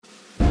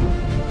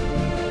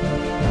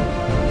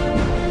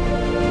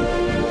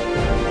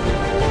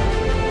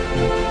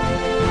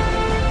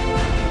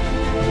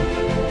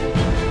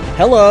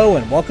Hello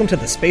and welcome to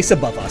the Space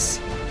Above Us.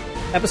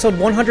 Episode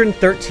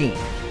 113,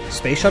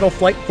 Space Shuttle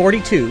Flight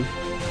 42,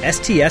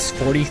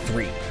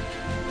 STS-43.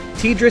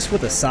 TDRS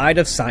with a side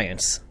of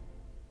science.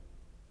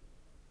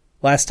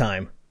 Last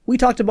time, we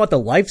talked about the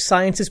life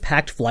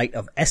sciences-packed flight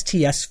of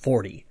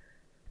STS-40.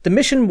 The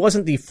mission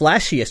wasn't the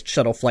flashiest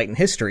shuttle flight in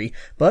history,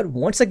 but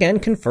once again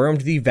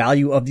confirmed the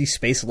value of the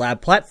Space Lab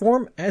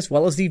platform, as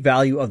well as the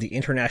value of the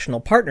international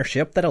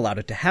partnership that allowed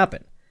it to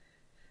happen.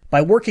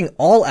 By working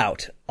all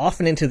out,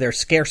 often into their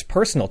scarce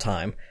personal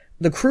time,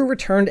 the crew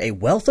returned a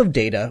wealth of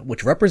data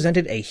which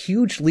represented a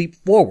huge leap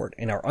forward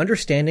in our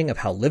understanding of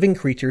how living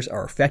creatures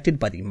are affected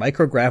by the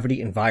microgravity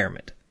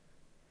environment.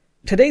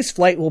 Today's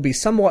flight will be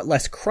somewhat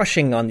less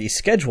crushing on the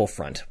schedule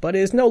front, but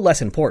is no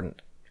less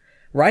important.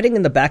 Riding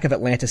in the back of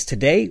Atlantis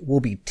today will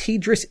be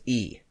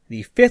TDRS-E,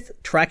 the fifth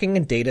tracking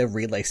and data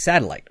relay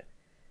satellite.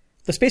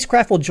 The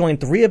spacecraft will join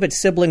three of its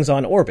siblings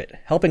on orbit,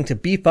 helping to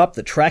beef up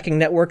the tracking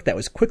network that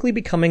was quickly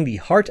becoming the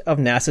heart of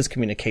NASA's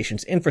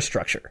communications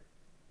infrastructure.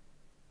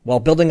 While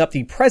building up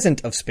the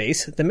present of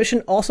space, the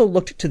mission also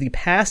looked to the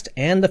past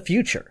and the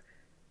future.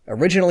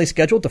 Originally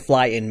scheduled to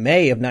fly in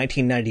May of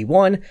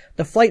 1991,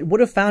 the flight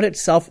would have found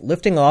itself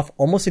lifting off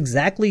almost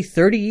exactly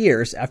 30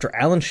 years after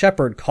Alan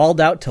Shepard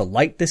called out to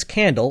light this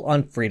candle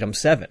on Freedom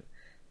 7.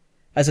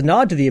 As a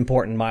nod to the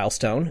important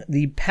milestone,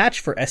 the patch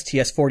for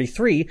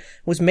STS-43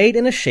 was made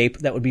in a shape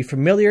that would be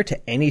familiar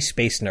to any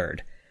space nerd,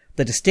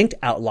 the distinct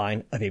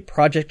outline of a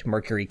Project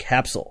Mercury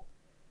capsule.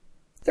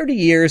 30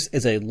 years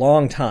is a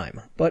long time,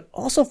 but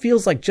also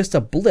feels like just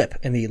a blip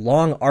in the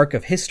long arc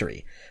of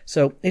history,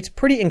 so it's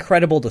pretty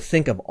incredible to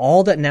think of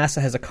all that NASA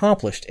has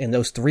accomplished in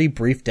those 3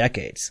 brief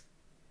decades.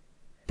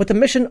 But the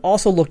mission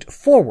also looked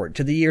forward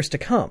to the years to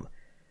come.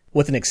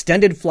 With an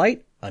extended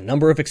flight, a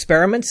number of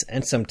experiments,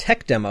 and some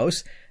tech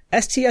demos,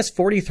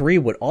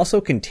 STS-43 would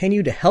also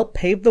continue to help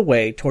pave the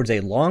way towards a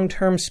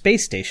long-term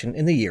space station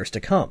in the years to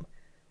come.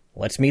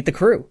 Let's meet the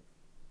crew.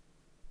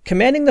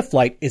 Commanding the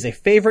flight is a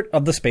favorite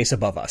of the Space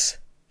Above Us,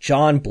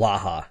 John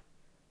Blaha.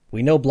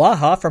 We know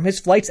Blaha from his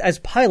flights as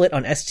pilot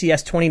on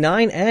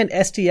STS-29 and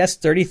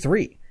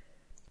STS-33.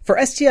 For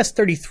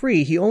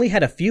STS-33, he only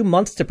had a few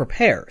months to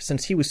prepare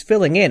since he was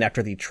filling in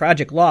after the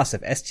tragic loss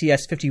of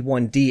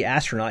STS-51D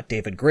astronaut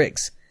David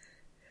Griggs.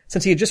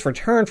 Since he had just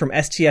returned from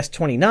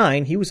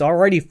STS-29, he was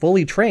already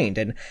fully trained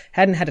and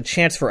hadn't had a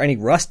chance for any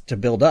rust to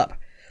build up,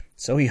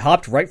 so he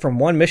hopped right from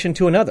one mission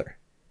to another.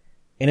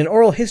 In an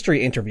oral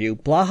history interview,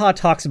 Blaha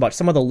talks about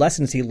some of the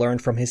lessons he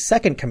learned from his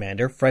second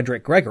commander,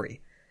 Frederick Gregory.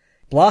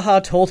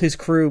 Blaha told his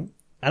crew,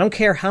 "I don't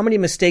care how many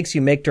mistakes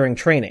you make during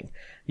training.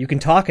 You can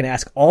talk and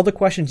ask all the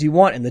questions you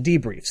want in the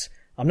debriefs.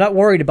 I'm not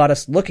worried about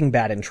us looking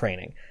bad in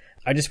training.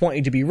 I just want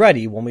you to be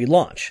ready when we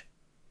launch."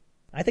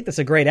 I think that's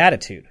a great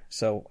attitude,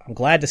 so I'm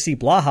glad to see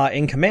Blaha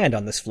in command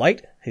on this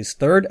flight, his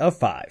third of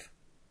 5.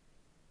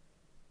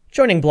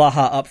 Joining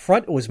Blaha up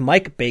front was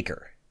Mike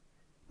Baker.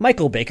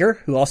 Michael Baker,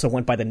 who also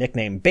went by the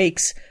nickname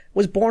Bakes,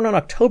 was born on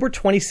October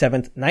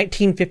 27,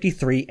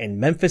 1953 in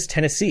Memphis,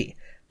 Tennessee,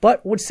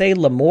 but would say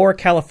Lemoore,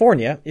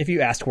 California if you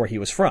asked where he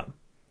was from.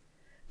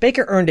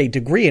 Baker earned a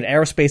degree in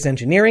aerospace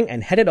engineering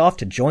and headed off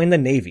to join the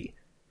Navy.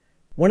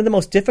 One of the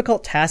most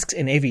difficult tasks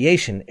in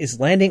aviation is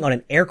landing on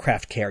an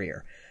aircraft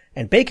carrier,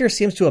 and Baker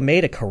seems to have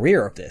made a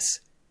career of this.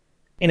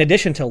 In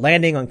addition to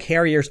landing on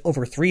carriers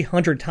over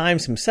 300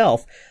 times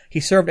himself, he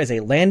served as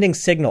a landing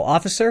signal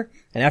officer,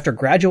 and after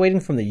graduating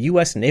from the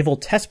U.S. Naval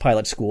Test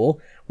Pilot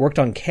School, worked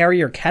on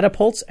carrier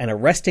catapults and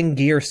arresting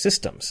gear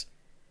systems.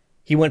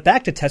 He went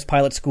back to test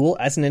pilot school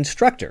as an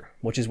instructor,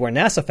 which is where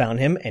NASA found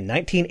him in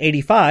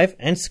 1985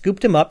 and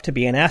scooped him up to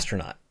be an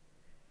astronaut.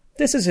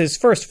 This is his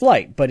first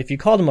flight, but if you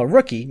called him a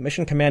rookie,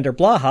 Mission Commander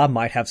Blaha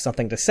might have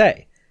something to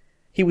say.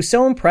 He was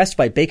so impressed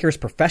by Baker's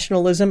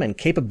professionalism and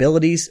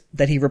capabilities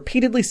that he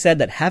repeatedly said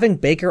that having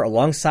Baker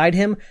alongside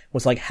him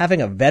was like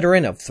having a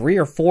veteran of 3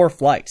 or 4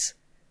 flights.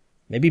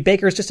 Maybe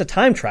Baker's just a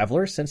time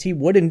traveler, since he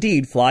would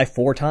indeed fly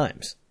 4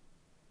 times.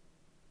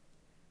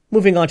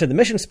 Moving on to the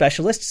mission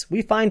specialists,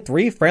 we find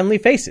 3 friendly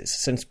faces,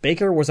 since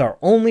Baker was our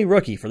only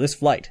rookie for this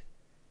flight.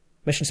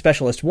 Mission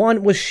Specialist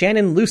 1 was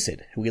Shannon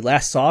Lucid, who we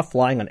last saw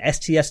flying on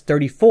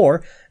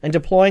STS-34 and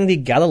deploying the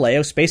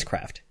Galileo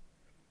spacecraft.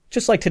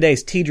 Just like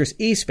today's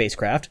TDRS-E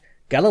spacecraft,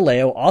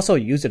 Galileo also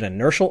used an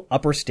inertial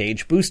upper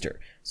stage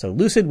booster, so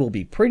Lucid will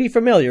be pretty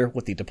familiar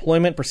with the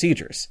deployment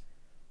procedures.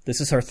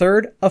 This is her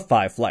third of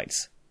 5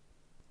 flights.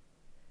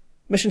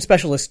 Mission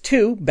Specialist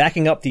 2,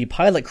 backing up the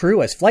pilot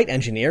crew as flight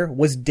engineer,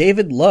 was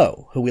David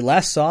Lowe, who we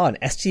last saw on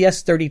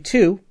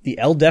STS-32, the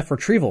LDEF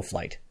retrieval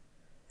flight.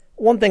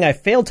 One thing I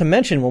failed to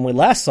mention when we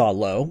last saw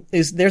Lowe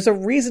is there's a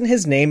reason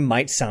his name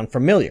might sound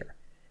familiar.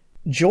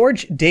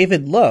 George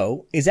David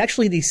Lowe is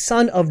actually the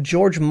son of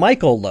George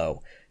Michael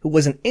Lowe, who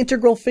was an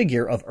integral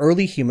figure of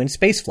early human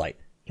spaceflight,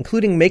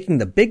 including making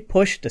the big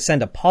push to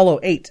send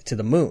Apollo 8 to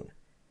the moon.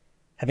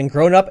 Having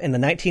grown up in the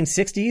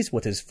 1960s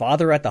with his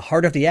father at the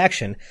heart of the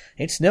action,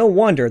 it's no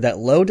wonder that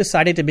Lowe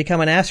decided to become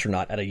an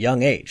astronaut at a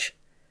young age.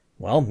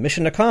 Well,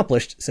 mission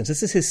accomplished, since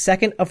this is his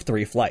second of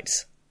 3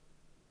 flights.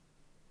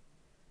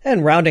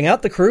 And rounding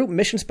out the crew,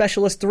 Mission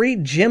Specialist 3,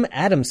 Jim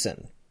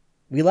Adamson.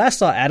 We last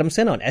saw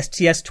Adamson on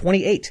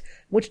STS-28,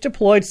 which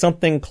deployed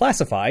something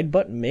classified,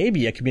 but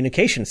maybe a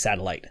communication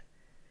satellite.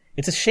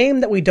 It's a shame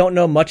that we don't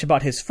know much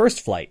about his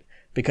first flight,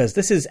 because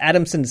this is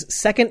Adamson's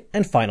second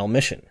and final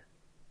mission.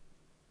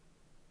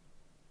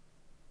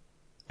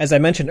 As I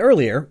mentioned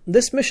earlier,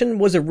 this mission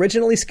was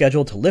originally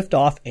scheduled to lift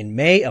off in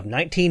May of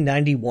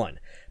 1991,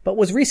 but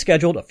was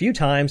rescheduled a few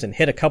times and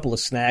hit a couple of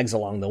snags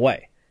along the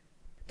way.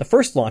 The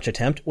first launch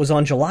attempt was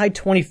on July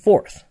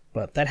 24th,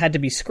 but that had to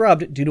be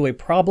scrubbed due to a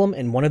problem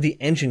in one of the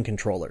engine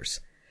controllers.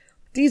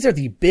 These are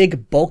the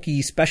big,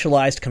 bulky,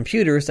 specialized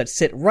computers that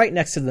sit right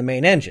next to the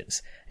main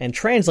engines, and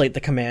translate the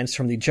commands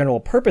from the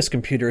general-purpose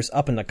computers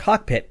up in the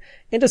cockpit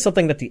into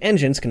something that the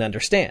engines can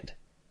understand.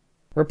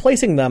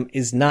 Replacing them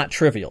is not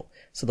trivial,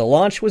 so the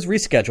launch was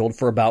rescheduled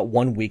for about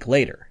 1 week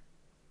later.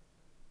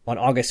 On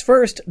August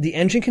 1st, the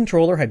engine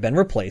controller had been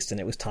replaced and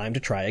it was time to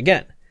try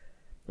again.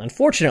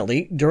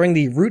 Unfortunately, during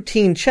the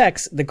routine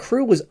checks, the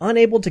crew was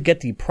unable to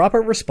get the proper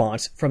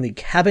response from the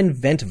cabin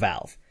vent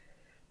valve.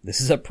 This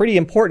is a pretty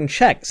important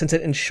check since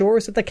it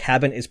ensures that the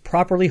cabin is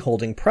properly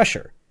holding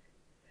pressure.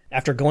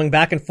 After going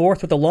back and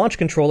forth with the launch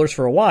controllers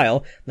for a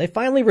while, they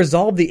finally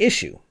resolved the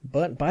issue,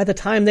 but by the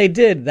time they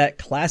did, that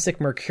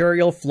classic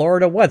mercurial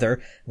Florida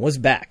weather was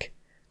back.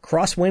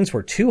 Crosswinds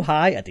were too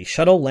high at the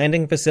shuttle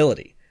landing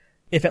facility.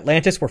 If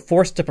Atlantis were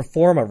forced to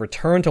perform a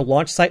return to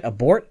launch site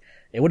abort,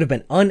 it would have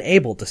been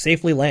unable to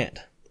safely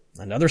land.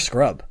 Another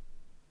scrub.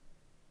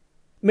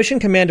 Mission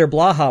Commander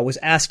Blaha was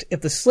asked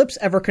if the slips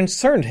ever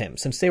concerned him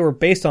since they were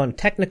based on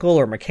technical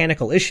or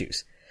mechanical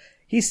issues.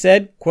 He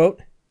said,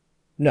 quote,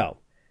 No,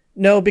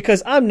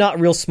 because I'm not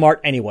real smart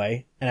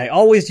anyway, and I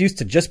always used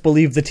to just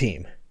believe the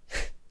team.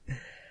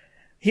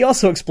 He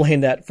also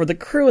explained that for the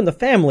crew and the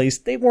families,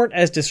 they weren't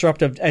as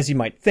disruptive as you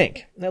might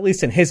think, at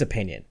least in his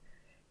opinion.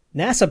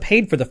 NASA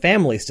paid for the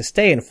families to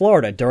stay in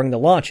Florida during the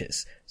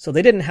launches, so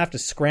they didn't have to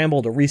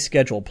scramble to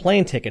reschedule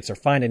plane tickets or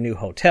find a new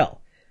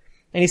hotel.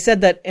 And he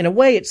said that, in a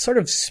way, it sort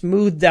of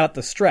smoothed out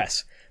the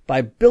stress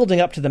by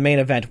building up to the main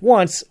event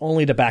once,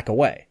 only to back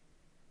away.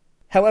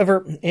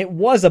 However, it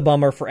was a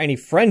bummer for any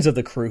friends of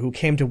the crew who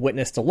came to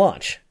witness the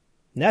launch.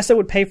 NASA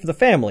would pay for the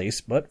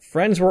families, but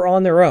friends were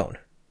on their own.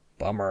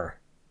 Bummer.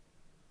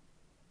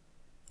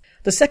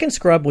 The second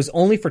scrub was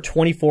only for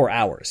 24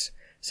 hours.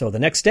 So the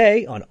next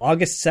day, on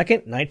August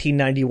 2nd,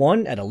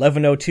 1991, at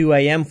 11:02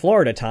 a.m.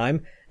 Florida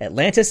time,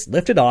 Atlantis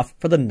lifted off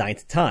for the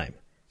 9th time,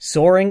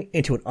 soaring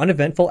into an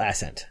uneventful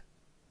ascent.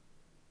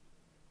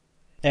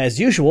 As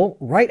usual,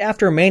 right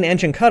after main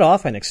engine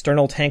cutoff and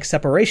external tank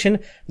separation,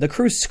 the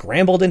crew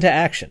scrambled into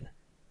action.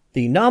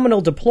 The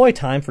nominal deploy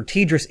time for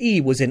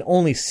TDRS-E was in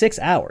only 6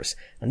 hours,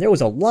 and there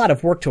was a lot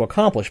of work to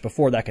accomplish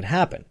before that could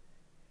happen.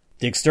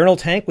 The external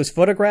tank was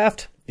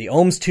photographed, the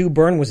OMS 2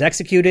 burn was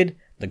executed,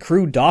 the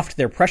crew doffed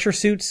their pressure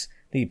suits,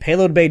 the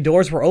payload bay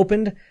doors were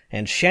opened,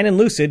 and Shannon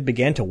Lucid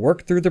began to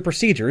work through the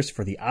procedures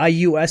for the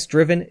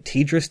IUS-driven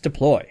TDRS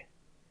deploy.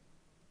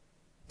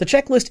 The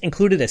checklist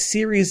included a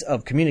series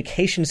of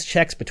communications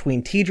checks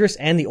between TDRS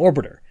and the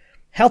orbiter,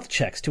 health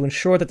checks to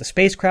ensure that the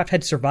spacecraft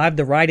had survived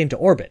the ride into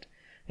orbit,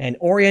 and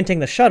orienting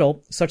the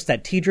shuttle such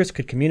that TDRS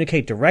could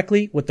communicate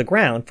directly with the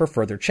ground for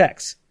further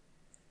checks.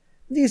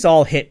 These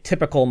all hit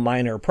typical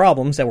minor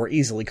problems that were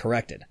easily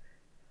corrected.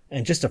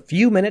 And just a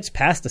few minutes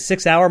past the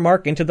 6-hour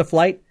mark into the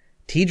flight,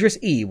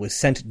 TDRS-E was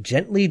sent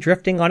gently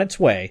drifting on its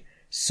way,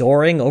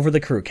 soaring over the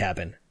crew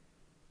cabin.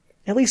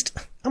 At least,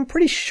 I'm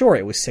pretty sure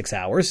it was 6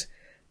 hours.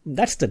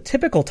 That's the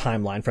typical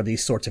timeline for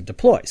these sorts of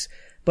deploys,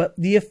 but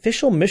the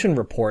official mission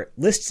report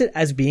lists it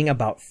as being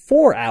about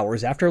 4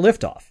 hours after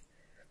liftoff.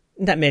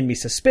 That made me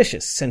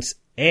suspicious, since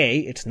A,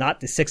 it's not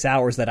the 6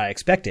 hours that I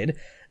expected,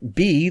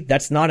 B,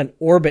 that's not an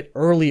orbit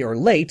early or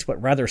late,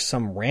 but rather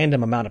some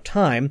random amount of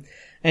time,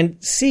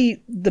 and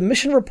C, the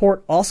mission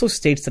report also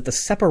states that the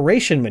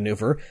separation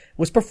maneuver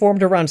was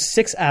performed around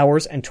 6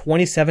 hours and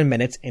 27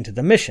 minutes into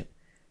the mission.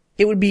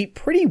 It would be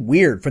pretty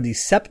weird for the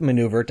SEP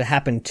maneuver to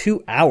happen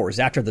 2 hours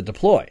after the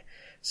deploy,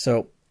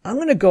 so I'm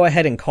going to go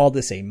ahead and call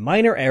this a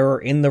minor error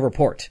in the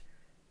report.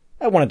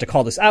 I wanted to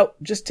call this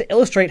out just to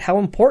illustrate how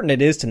important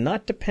it is to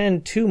not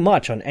depend too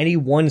much on any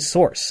one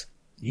source,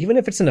 even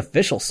if it's an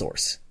official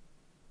source.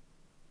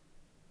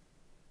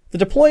 The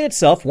deploy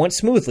itself went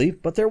smoothly,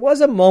 but there was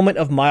a moment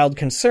of mild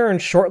concern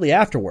shortly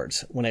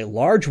afterwards when a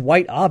large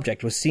white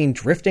object was seen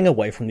drifting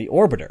away from the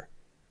orbiter.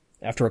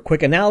 After a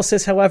quick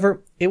analysis,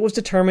 however, it was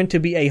determined to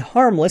be a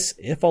harmless,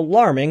 if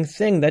alarming,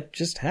 thing that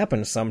just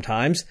happens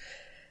sometimes.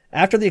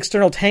 After the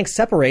external tank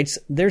separates,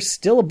 there's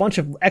still a bunch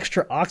of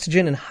extra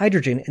oxygen and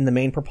hydrogen in the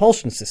main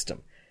propulsion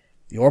system.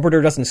 The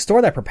orbiter doesn't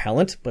store that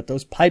propellant, but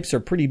those pipes are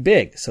pretty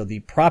big, so the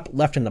prop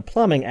left in the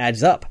plumbing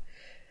adds up.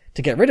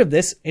 To get rid of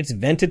this, it's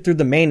vented through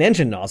the main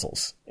engine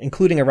nozzles,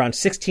 including around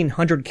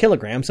 1,600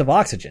 kilograms of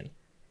oxygen.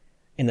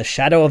 In the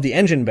shadow of the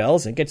engine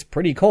bells, it gets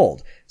pretty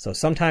cold, so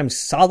sometimes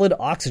solid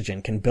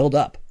oxygen can build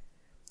up.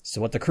 So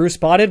what the crew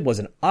spotted was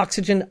an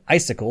oxygen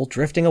icicle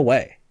drifting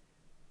away.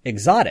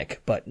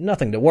 Exotic, but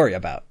nothing to worry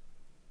about.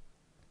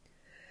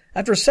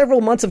 After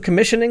several months of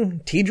commissioning,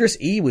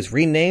 TDRS-E was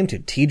renamed to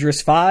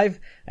TDRS-5,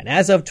 and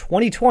as of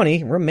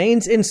 2020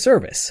 remains in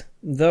service,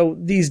 though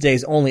these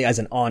days only as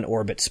an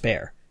on-orbit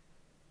spare.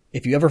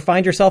 If you ever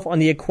find yourself on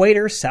the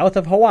equator south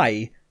of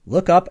Hawaii,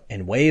 look up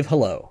and wave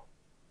hello.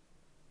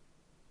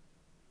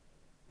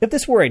 If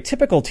this were a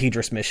typical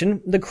TDRS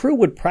mission, the crew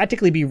would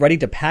practically be ready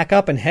to pack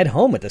up and head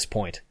home at this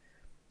point.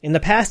 In the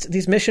past,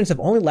 these missions have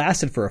only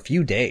lasted for a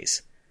few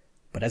days.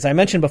 But as I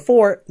mentioned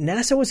before,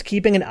 NASA was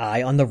keeping an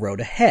eye on the road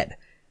ahead,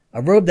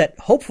 a road that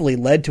hopefully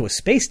led to a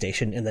space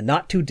station in the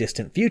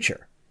not-too-distant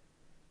future.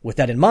 With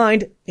that in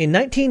mind, in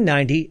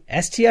 1990,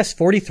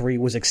 STS-43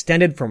 was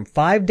extended from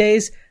 5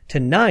 days to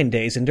 9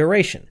 days in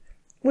duration,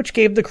 which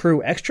gave the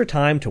crew extra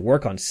time to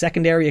work on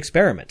secondary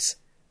experiments.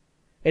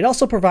 It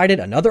also provided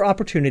another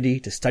opportunity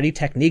to study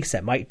techniques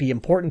that might be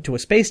important to a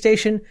space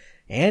station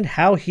and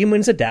how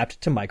humans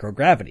adapt to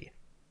microgravity.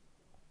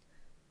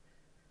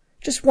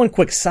 Just one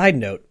quick side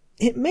note,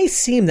 it may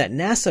seem that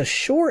NASA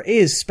sure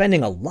is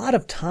spending a lot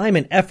of time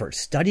and effort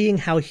studying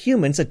how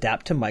humans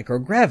adapt to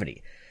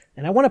microgravity,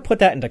 and I want to put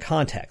that into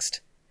context.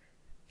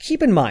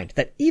 Keep in mind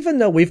that even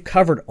though we've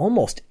covered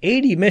almost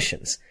 80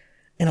 missions,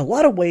 in a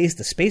lot of ways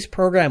the space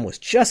program was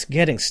just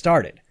getting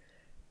started.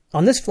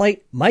 On this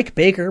flight, Mike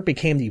Baker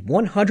became the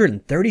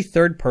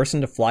 133rd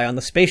person to fly on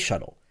the space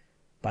shuttle.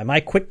 By my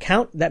quick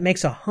count, that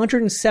makes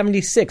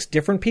 176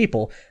 different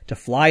people to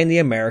fly in the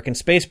American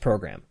space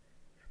program.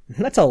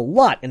 That's a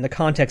lot in the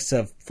context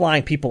of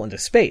flying people into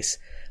space,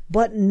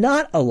 but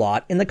not a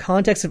lot in the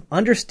context of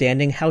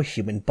understanding how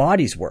human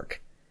bodies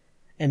work.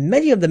 And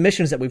many of the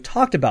missions that we've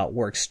talked about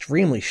were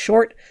extremely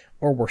short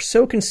or were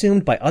so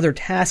consumed by other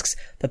tasks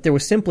that there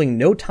was simply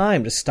no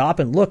time to stop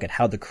and look at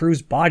how the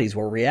crew's bodies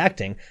were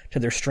reacting to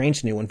their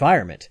strange new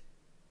environment.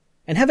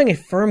 And having a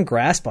firm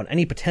grasp on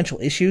any potential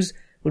issues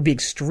would be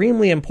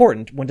extremely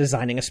important when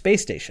designing a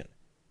space station.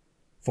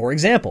 For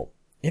example,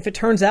 if it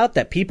turns out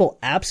that people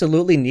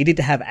absolutely needed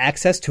to have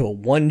access to a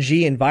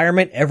 1G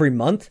environment every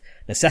month,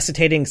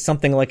 necessitating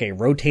something like a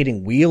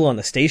rotating wheel on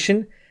the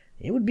station,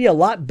 it would be a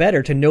lot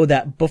better to know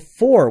that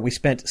before we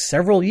spent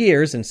several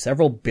years and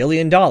several $1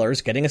 billion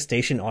getting a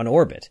station on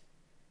orbit.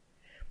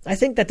 I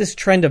think that this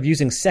trend of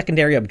using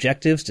secondary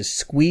objectives to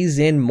squeeze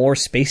in more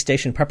space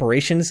station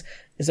preparations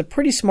is a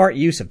pretty smart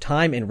use of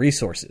time and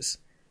resources.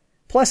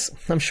 Plus,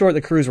 I'm sure the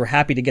crews were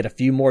happy to get a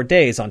few more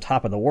days on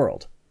top of the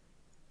world.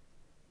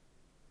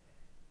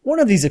 One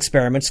of these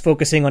experiments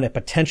focusing on a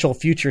potential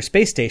future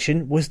space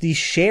station was the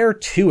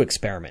SHARE-2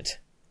 experiment.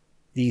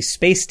 The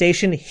Space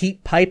Station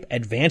Heat Pipe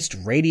Advanced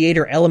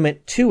Radiator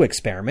Element 2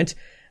 experiment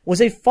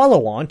was a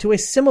follow-on to a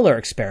similar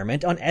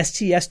experiment on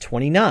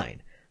STS-29,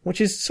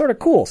 which is sort of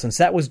cool since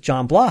that was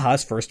John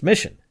Blaha's first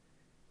mission.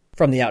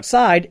 From the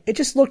outside, it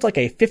just looked like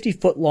a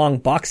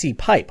 50-foot-long boxy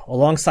pipe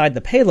alongside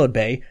the payload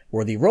bay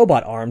where the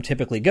robot arm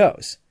typically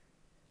goes.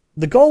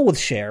 The goal with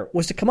SHARE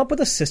was to come up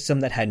with a system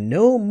that had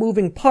no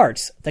moving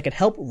parts that could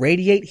help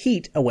radiate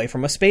heat away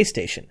from a space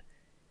station.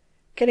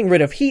 Getting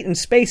rid of heat in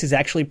space is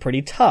actually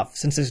pretty tough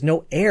since there's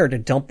no air to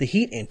dump the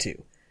heat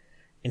into.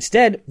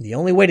 Instead, the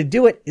only way to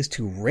do it is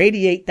to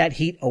radiate that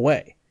heat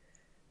away.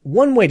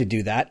 One way to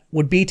do that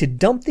would be to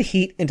dump the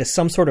heat into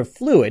some sort of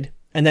fluid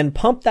and then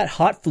pump that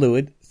hot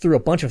fluid through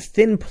a bunch of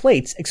thin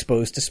plates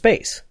exposed to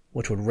space,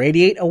 which would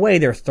radiate away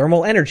their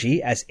thermal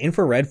energy as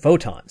infrared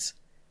photons.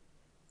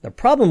 The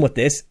problem with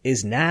this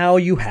is now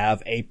you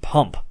have a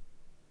pump.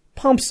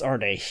 Pumps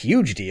aren't a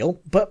huge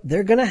deal, but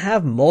they're gonna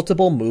have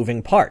multiple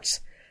moving parts.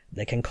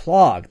 They can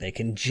clog, they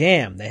can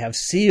jam, they have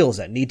seals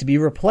that need to be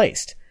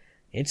replaced.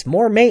 It's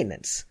more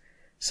maintenance.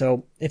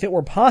 So if it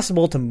were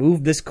possible to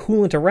move this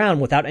coolant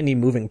around without any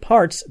moving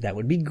parts, that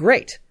would be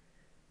great.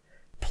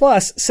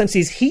 Plus, since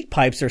these heat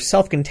pipes are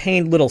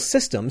self-contained little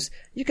systems,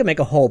 you can make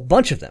a whole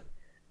bunch of them.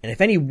 And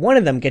if any one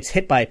of them gets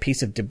hit by a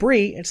piece of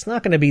debris, it's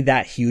not going to be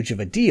that huge of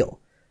a deal.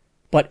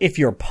 But if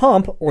your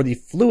pump or the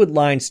fluid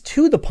lines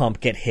to the pump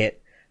get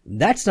hit,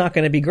 that's not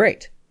going to be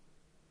great.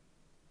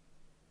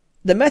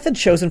 The method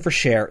chosen for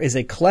SHARE is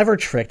a clever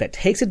trick that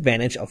takes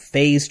advantage of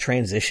phase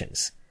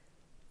transitions.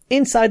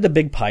 Inside the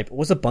big pipe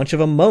was a bunch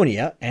of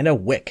ammonia and a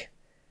wick.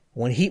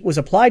 When heat was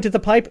applied to the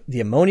pipe, the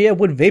ammonia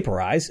would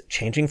vaporize,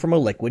 changing from a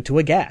liquid to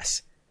a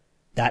gas.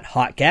 That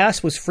hot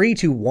gas was free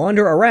to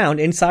wander around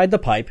inside the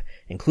pipe,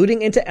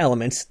 including into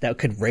elements that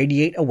could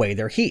radiate away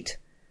their heat.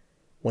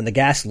 When the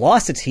gas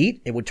lost its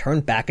heat, it would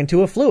turn back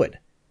into a fluid.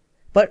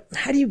 But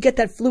how do you get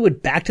that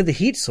fluid back to the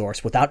heat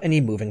source without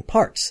any moving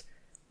parts?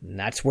 And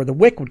that's where the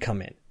wick would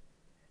come in.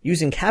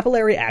 Using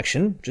capillary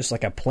action, just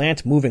like a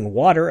plant moving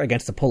water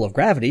against the pull of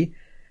gravity,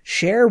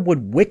 SHARE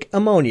would wick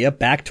ammonia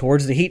back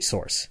towards the heat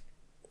source.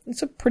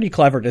 It's a pretty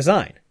clever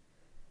design.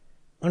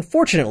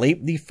 Unfortunately,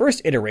 the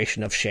first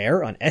iteration of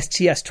SHARE on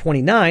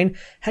STS-29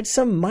 had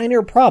some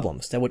minor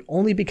problems that would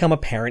only become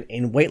apparent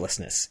in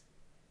weightlessness.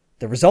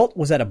 The result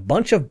was that a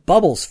bunch of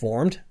bubbles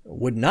formed,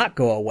 would not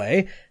go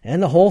away,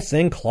 and the whole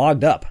thing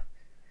clogged up.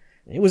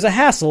 It was a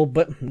hassle,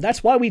 but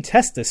that's why we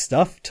test this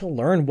stuff, to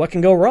learn what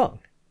can go wrong.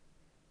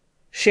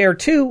 SHARE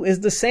 2 is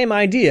the same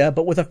idea,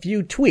 but with a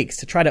few tweaks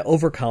to try to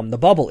overcome the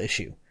bubble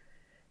issue.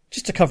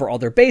 Just to cover all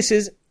their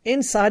bases,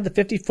 inside the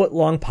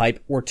 50-foot-long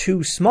pipe were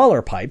two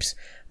smaller pipes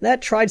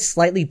that tried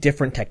slightly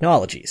different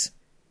technologies.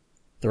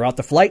 Throughout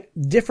the flight,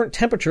 different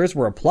temperatures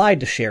were applied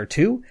to Share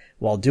 2,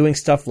 while doing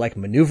stuff like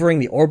maneuvering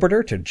the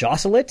orbiter to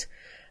jostle it,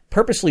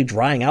 purposely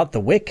drying out the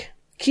wick,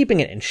 keeping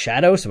it in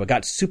shadow so it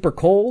got super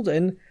cold,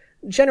 and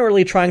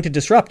generally trying to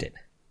disrupt it.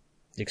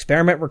 The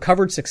experiment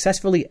recovered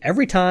successfully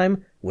every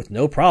time, with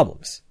no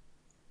problems.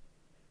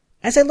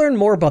 As I learn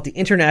more about the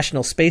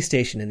International Space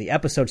Station in the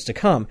episodes to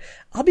come,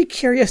 I'll be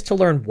curious to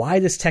learn why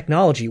this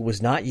technology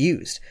was not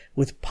used,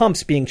 with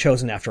pumps being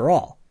chosen after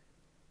all.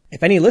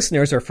 If any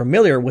listeners are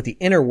familiar with the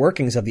inner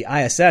workings of the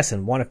ISS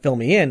and want to fill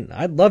me in,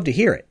 I'd love to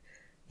hear it.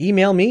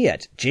 Email me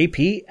at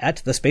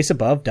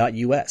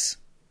jp@thespaceabove.us.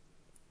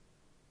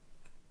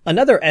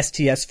 Another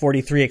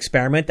STS-43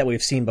 experiment that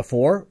we've seen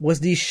before was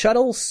the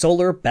Shuttle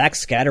Solar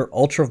Backscatter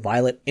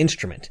Ultraviolet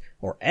Instrument,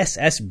 or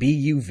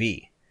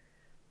SSBUV.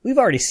 We've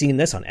already seen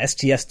this on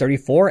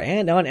STS-34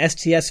 and on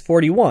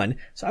STS-41,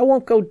 so I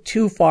won't go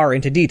too far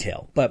into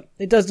detail, but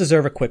it does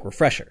deserve a quick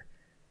refresher.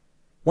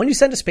 When you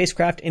send a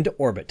spacecraft into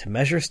orbit to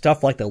measure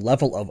stuff like the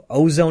level of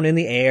ozone in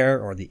the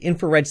air, or the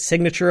infrared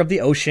signature of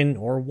the ocean,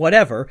 or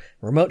whatever,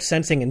 remote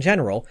sensing in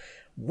general,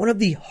 one of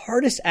the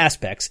hardest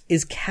aspects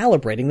is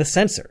calibrating the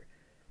sensor.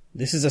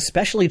 This is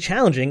especially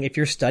challenging if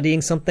you're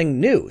studying something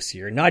new, so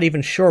you're not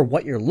even sure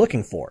what you're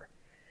looking for.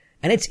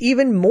 And it's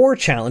even more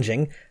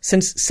challenging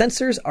since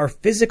sensors are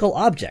physical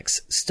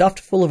objects stuffed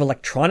full of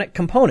electronic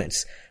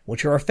components,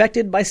 which are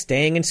affected by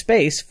staying in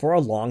space for a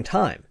long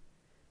time.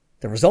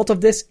 The result of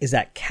this is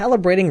that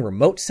calibrating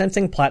remote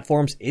sensing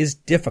platforms is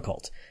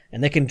difficult,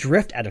 and they can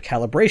drift out of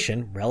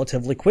calibration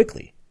relatively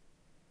quickly.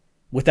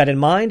 With that in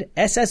mind,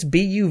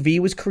 SSBUV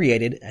was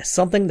created as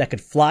something that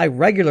could fly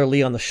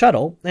regularly on the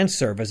shuttle and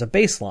serve as a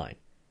baseline.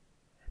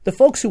 The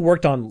folks who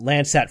worked on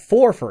Landsat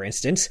 4, for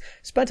instance,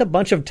 spent a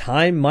bunch of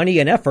time, money,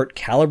 and effort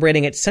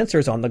calibrating its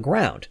sensors on the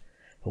ground.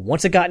 But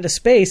once it got into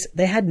space,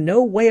 they had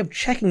no way of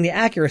checking the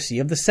accuracy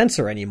of the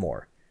sensor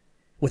anymore.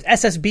 With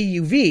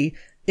SSBUV,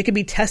 it can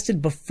be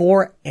tested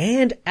before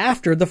and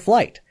after the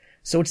flight,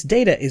 so its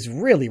data is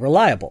really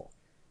reliable.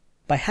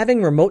 By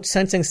having remote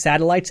sensing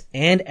satellites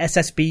and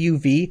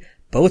SSBUV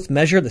both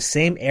measure the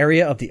same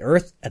area of the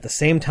Earth at the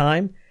same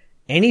time,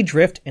 any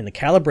drift in the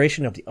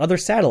calibration of the other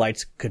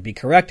satellites could be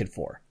corrected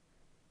for.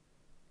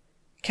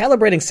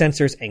 Calibrating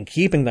sensors and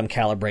keeping them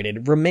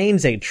calibrated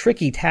remains a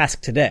tricky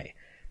task today.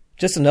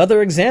 Just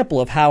another example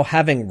of how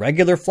having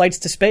regular flights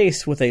to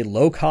space with a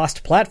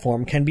low-cost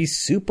platform can be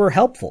super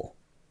helpful.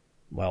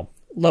 Well,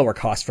 lower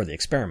cost for the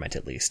experiment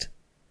at least.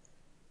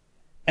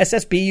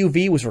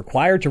 SSBUV was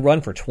required to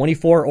run for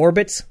 24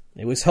 orbits.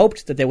 It was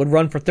hoped that they would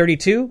run for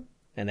 32,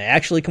 and they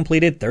actually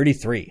completed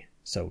 33.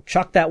 So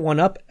chalk that one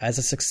up as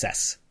a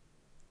success.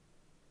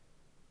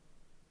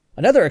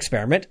 Another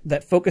experiment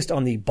that focused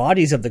on the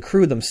bodies of the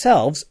crew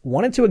themselves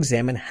wanted to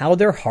examine how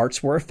their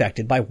hearts were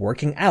affected by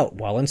working out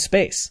while in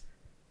space.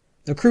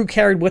 The crew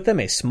carried with them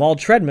a small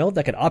treadmill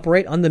that could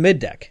operate on the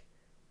middeck.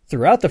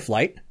 Throughout the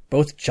flight,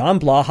 both John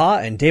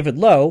Blaha and David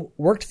Lowe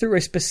worked through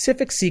a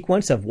specific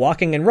sequence of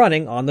walking and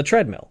running on the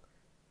treadmill.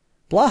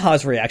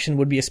 Blaha's reaction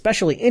would be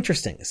especially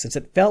interesting since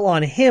it fell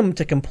on him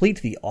to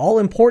complete the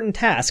all-important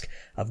task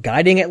of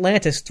guiding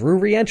Atlantis through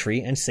re-entry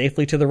and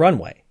safely to the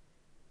runway.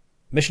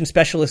 Mission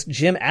specialist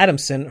Jim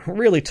Adamson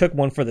really took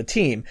one for the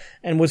team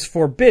and was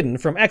forbidden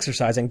from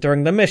exercising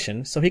during the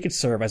mission so he could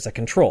serve as a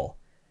control.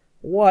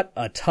 What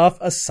a tough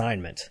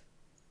assignment.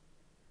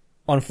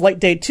 On Flight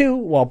Day 2,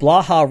 while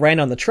Blaha ran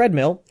on the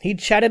treadmill, he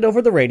chatted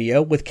over the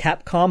radio with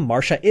Capcom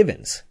Marcia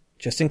Ivins,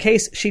 just in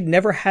case she'd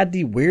never had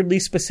the weirdly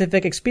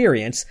specific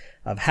experience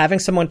of having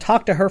someone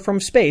talk to her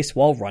from space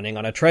while running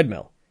on a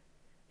treadmill.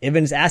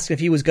 Ivins asked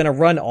if he was going to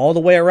run all the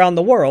way around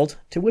the world,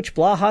 to which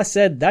Blaha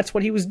said that's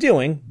what he was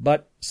doing,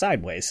 but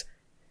sideways.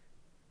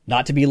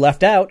 Not to be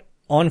left out,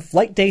 on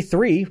Flight Day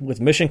 3, with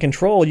Mission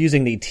Control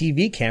using the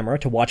TV camera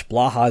to watch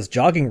Blaha's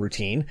jogging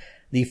routine,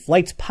 the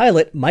flight's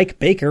pilot, Mike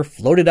Baker,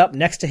 floated up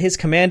next to his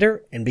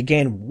commander and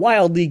began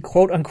wildly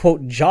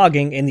quote-unquote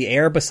jogging in the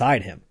air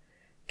beside him.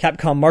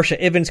 Capcom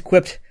Marcia Ivins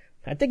quipped,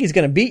 "I think he's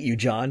going to beat you,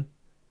 John."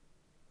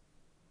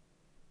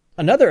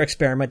 Another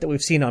experiment that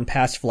we've seen on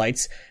past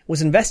flights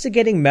was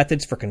investigating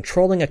methods for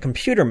controlling a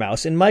computer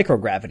mouse in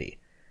microgravity.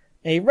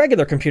 A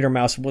regular computer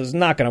mouse was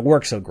not going to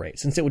work so great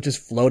since it would just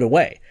float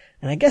away,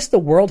 and I guess the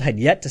world had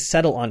yet to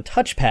settle on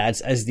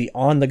touchpads as the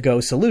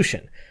on-the-go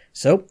solution,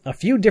 so a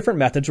few different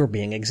methods were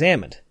being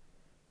examined.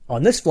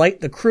 On this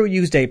flight, the crew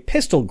used a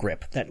pistol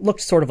grip that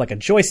looked sort of like a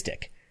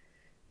joystick.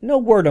 No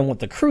word on what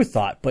the crew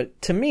thought,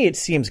 but to me it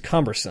seems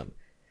cumbersome.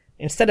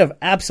 Instead of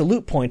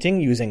absolute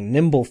pointing using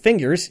nimble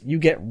fingers, you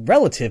get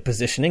relative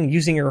positioning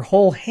using your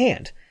whole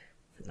hand.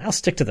 I'll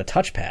stick to the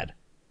touchpad.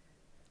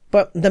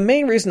 But the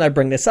main reason I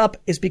bring this up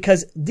is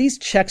because these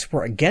checks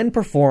were again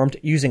performed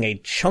using a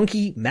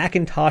chunky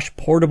Macintosh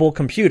portable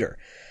computer,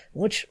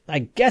 which I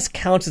guess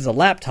counts as a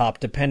laptop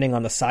depending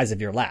on the size of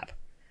your lap.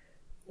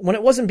 When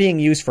it wasn't being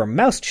used for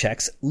mouse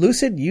checks,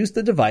 Lucid used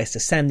the device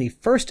to send the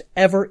first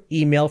ever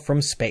email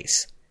from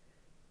space.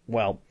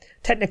 Well,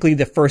 technically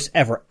the first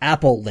ever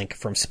Apple link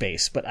from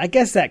space, but I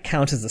guess that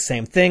counts as the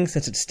same thing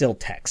since it's still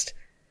text.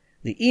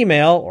 The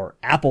email, or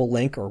Apple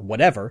link, or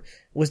whatever,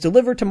 was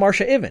delivered to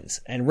Marcia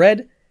Ivins and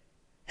read,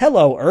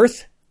 "Hello,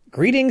 Earth.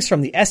 Greetings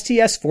from the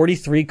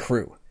STS-43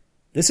 crew.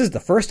 This is the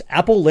first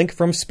Apple link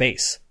from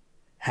space.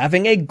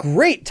 Having a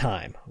great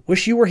time.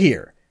 Wish you were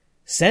here.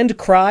 Send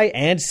Cry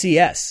and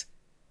CS.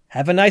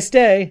 Have a nice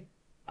day.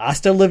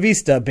 Hasta la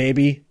vista,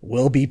 baby.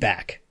 We'll be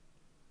back."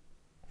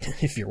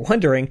 If you're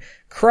wondering,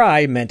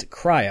 Cry meant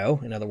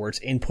cryo, in other words,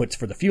 inputs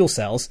for the fuel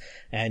cells,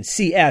 and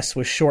CS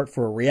was short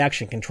for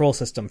reaction control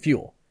system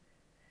fuel.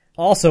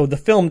 Also, the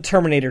film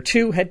Terminator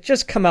 2 had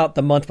just come out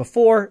the month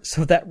before,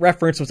 so that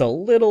reference was a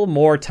little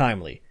more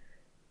timely.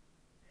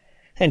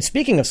 And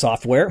speaking of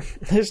software,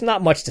 there's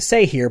not much to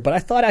say here, but I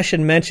thought I should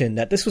mention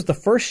that this was the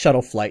first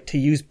shuttle flight to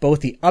use both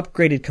the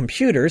upgraded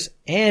computers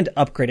and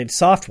upgraded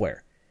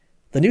software.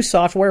 The new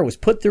software was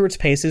put through its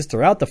paces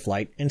throughout the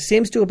flight and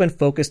seems to have been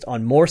focused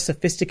on more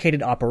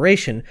sophisticated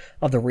operation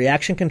of the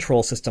reaction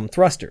control system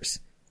thrusters.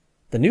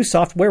 The new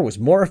software was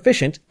more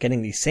efficient,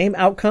 getting the same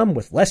outcome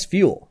with less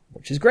fuel,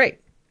 which is great.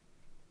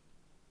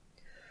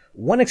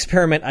 One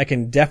experiment I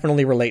can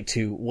definitely relate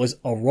to was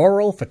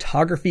Auroral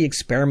Photography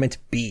Experiment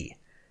B.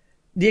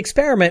 The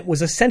experiment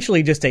was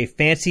essentially just a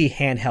fancy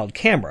handheld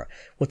camera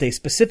with a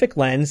specific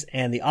lens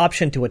and the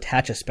option to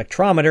attach a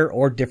spectrometer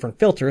or different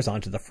filters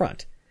onto the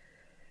front.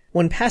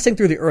 When passing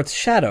through the Earth's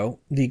shadow,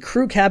 the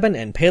crew cabin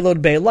and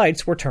payload bay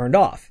lights were turned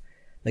off.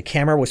 The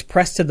camera was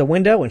pressed to the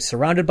window and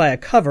surrounded by a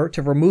cover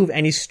to remove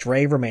any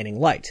stray remaining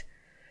light.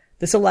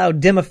 This allowed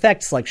dim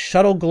effects like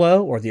shuttle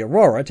glow or the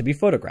aurora to be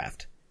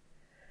photographed.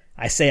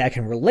 I say I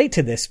can relate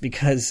to this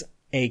because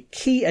a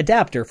key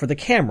adapter for the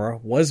camera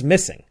was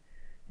missing.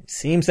 It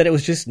seems that it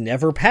was just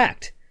never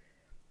packed.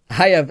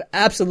 I have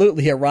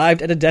absolutely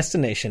arrived at a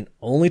destination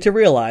only to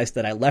realize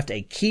that I left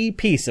a key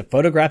piece of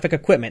photographic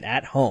equipment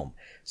at home,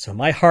 so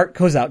my heart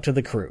goes out to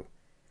the crew.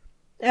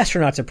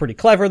 Astronauts are pretty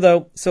clever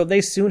though, so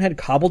they soon had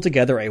cobbled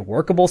together a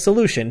workable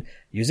solution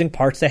using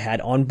parts they had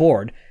on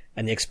board,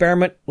 and the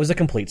experiment was a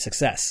complete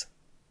success.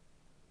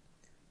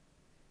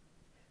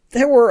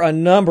 There were a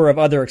number of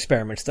other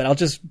experiments that I'll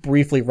just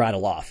briefly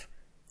rattle off.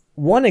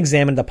 One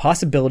examined the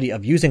possibility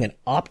of using an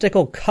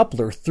optical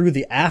coupler through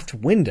the aft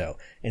window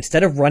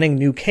instead of running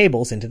new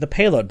cables into the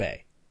payload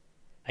bay.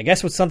 I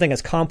guess with something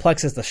as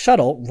complex as the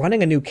shuttle,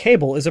 running a new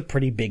cable is a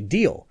pretty big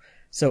deal.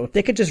 So if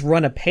they could just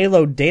run a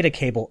payload data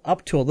cable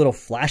up to a little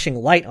flashing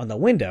light on the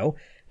window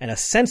and a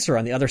sensor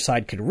on the other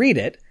side could read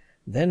it,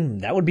 then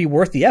that would be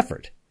worth the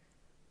effort.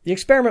 The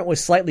experiment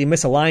was slightly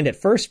misaligned at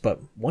first,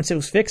 but once it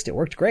was fixed, it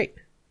worked great.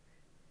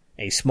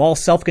 A small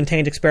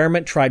self-contained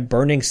experiment tried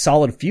burning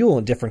solid fuel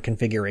in different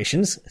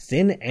configurations,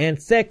 thin and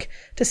thick,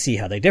 to see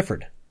how they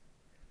differed.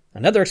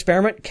 Another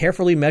experiment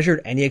carefully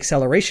measured any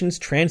accelerations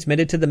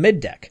transmitted to the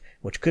middeck,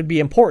 which could be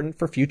important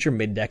for future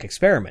middeck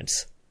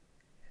experiments.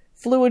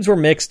 Fluids were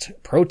mixed,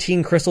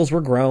 protein crystals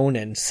were grown,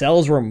 and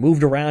cells were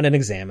moved around and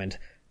examined.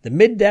 The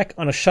middeck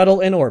on a shuttle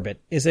in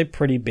orbit is a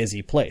pretty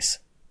busy place.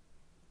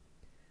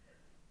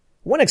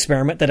 One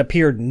experiment that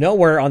appeared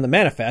nowhere on the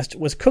manifest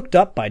was cooked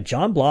up by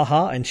John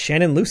Blaha and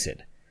Shannon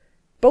Lucid.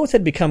 Both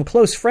had become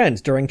close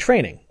friends during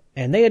training,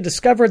 and they had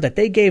discovered that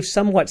they gave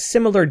somewhat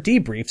similar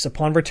debriefs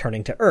upon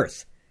returning to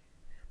Earth.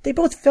 They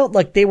both felt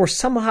like they were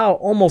somehow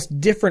almost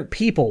different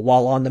people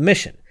while on the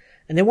mission,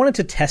 and they wanted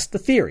to test the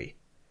theory.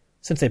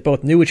 Since they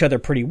both knew each other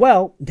pretty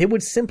well, they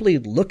would simply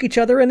look each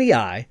other in the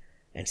eye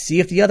and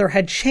see if the other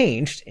had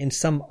changed in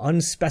some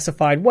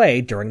unspecified way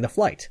during the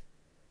flight.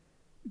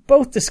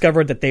 Both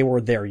discovered that they were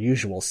their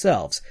usual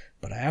selves,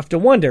 but I have to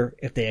wonder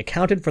if they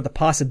accounted for the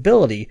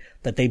possibility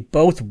that they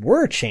both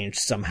were changed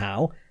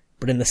somehow,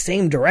 but in the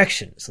same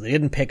direction, so they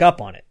didn't pick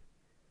up on it.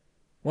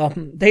 Well,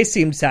 they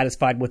seemed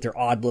satisfied with their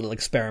odd little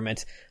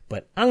experiment,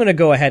 but I'm going to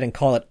go ahead and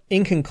call it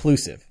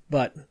inconclusive,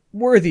 but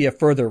worthy of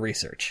further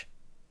research.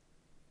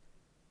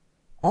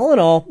 All in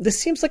all, this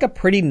seems like a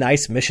pretty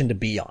nice mission to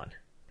be on.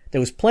 There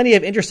was plenty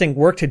of interesting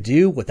work to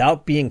do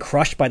without being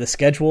crushed by the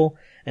schedule,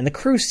 and the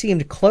crew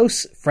seemed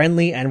close,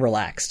 friendly, and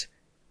relaxed.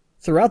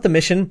 Throughout the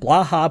mission,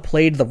 Blaha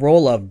played the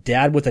role of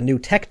dad with a new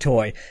tech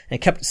toy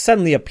and kept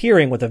suddenly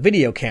appearing with a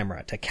video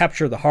camera to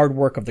capture the hard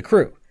work of the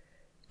crew.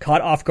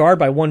 Caught off guard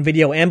by one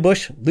video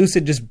ambush,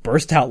 Lucid just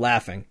burst out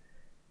laughing.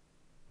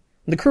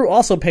 The crew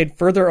also paid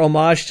further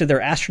homage to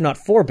their astronaut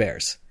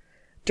forebears.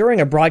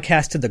 During a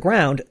broadcast to the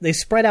ground, they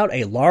spread out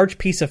a large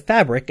piece of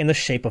fabric in the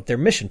shape of their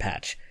mission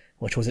patch,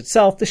 which was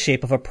itself the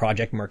shape of a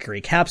Project Mercury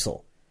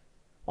capsule.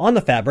 On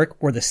the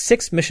fabric were the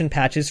 6 mission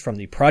patches from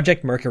the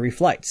Project Mercury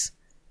flights.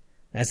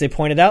 As they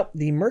pointed out,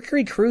 the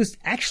Mercury crews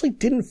actually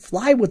didn't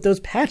fly with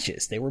those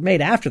patches. They were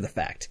made after the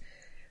fact.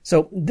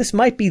 So this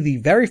might be the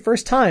very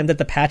first time that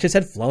the patches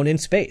had flown in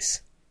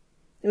space.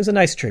 It was a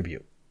nice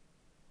tribute.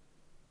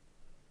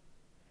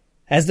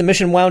 As the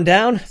mission wound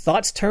down,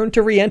 thoughts turned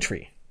to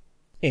re-entry.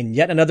 In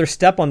yet another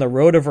step on the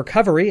road of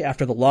recovery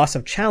after the loss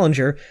of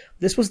Challenger,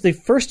 this was the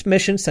first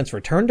mission since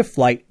return to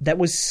flight that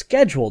was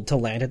scheduled to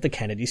land at the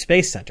Kennedy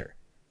Space Center.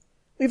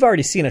 We've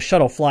already seen a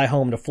shuttle fly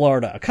home to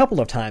Florida a couple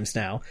of times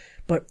now,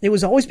 but it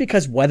was always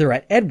because weather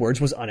at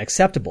Edwards was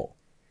unacceptable.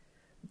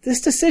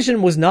 This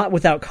decision was not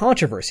without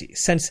controversy,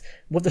 since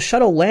with the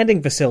shuttle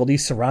landing facility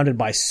surrounded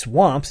by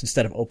swamps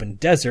instead of open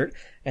desert,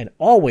 and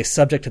always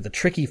subject to the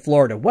tricky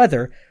Florida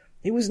weather,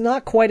 it was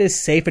not quite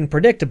as safe and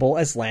predictable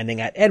as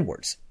landing at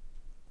Edwards.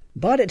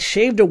 But it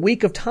shaved a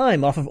week of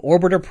time off of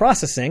orbiter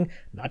processing,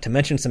 not to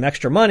mention some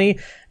extra money,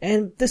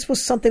 and this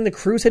was something the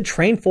crews had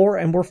trained for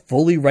and were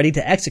fully ready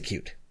to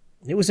execute.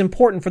 It was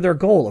important for their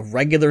goal of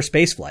regular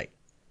spaceflight.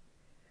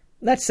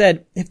 That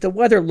said, if the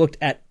weather looked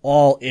at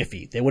all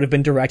iffy, they would have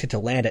been directed to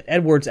land at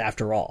Edwards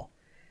after all.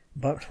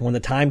 But when the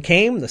time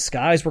came, the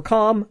skies were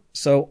calm,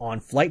 so on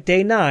Flight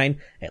Day 9,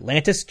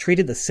 Atlantis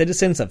treated the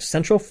citizens of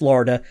Central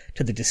Florida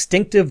to the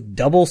distinctive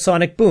double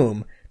sonic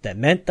boom that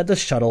meant that the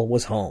shuttle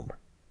was home.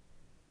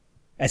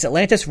 As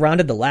Atlantis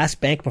rounded the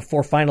last bank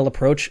before final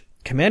approach,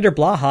 Commander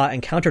Blaha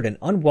encountered an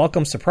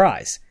unwelcome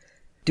surprise.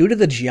 Due to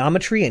the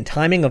geometry and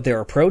timing of their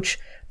approach,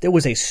 there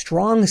was a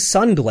strong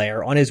sun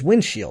glare on his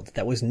windshield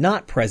that was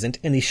not present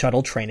in the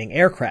shuttle training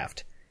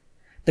aircraft.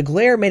 The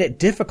glare made it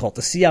difficult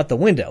to see out the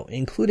window,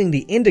 including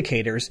the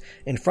indicators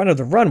in front of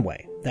the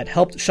runway that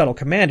helped shuttle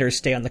commanders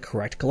stay on the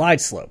correct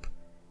glide slope.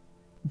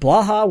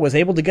 Blaha was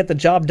able to get the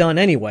job done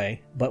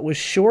anyway, but was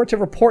sure to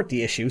report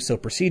the issue so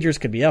procedures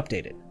could be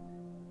updated.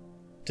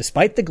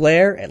 Despite the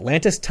glare,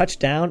 Atlantis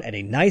touched down at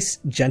a nice,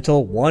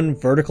 gentle 1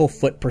 vertical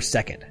foot per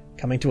second,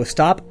 coming to a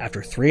stop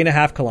after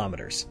 3.5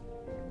 kilometers.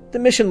 The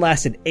mission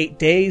lasted 8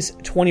 days,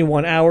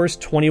 21 hours,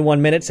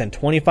 21 minutes, and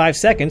 25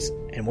 seconds,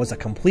 and was a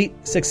complete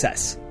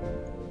success.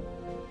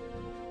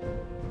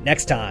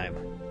 Next time,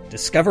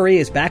 Discovery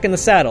is back in the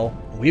saddle,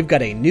 and we've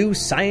got a new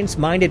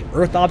science-minded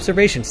Earth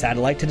observation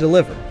satellite to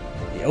deliver.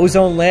 The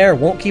ozone layer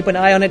won't keep an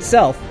eye on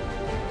itself.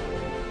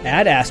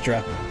 Ad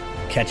Astra.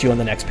 Catch you on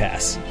the next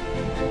pass.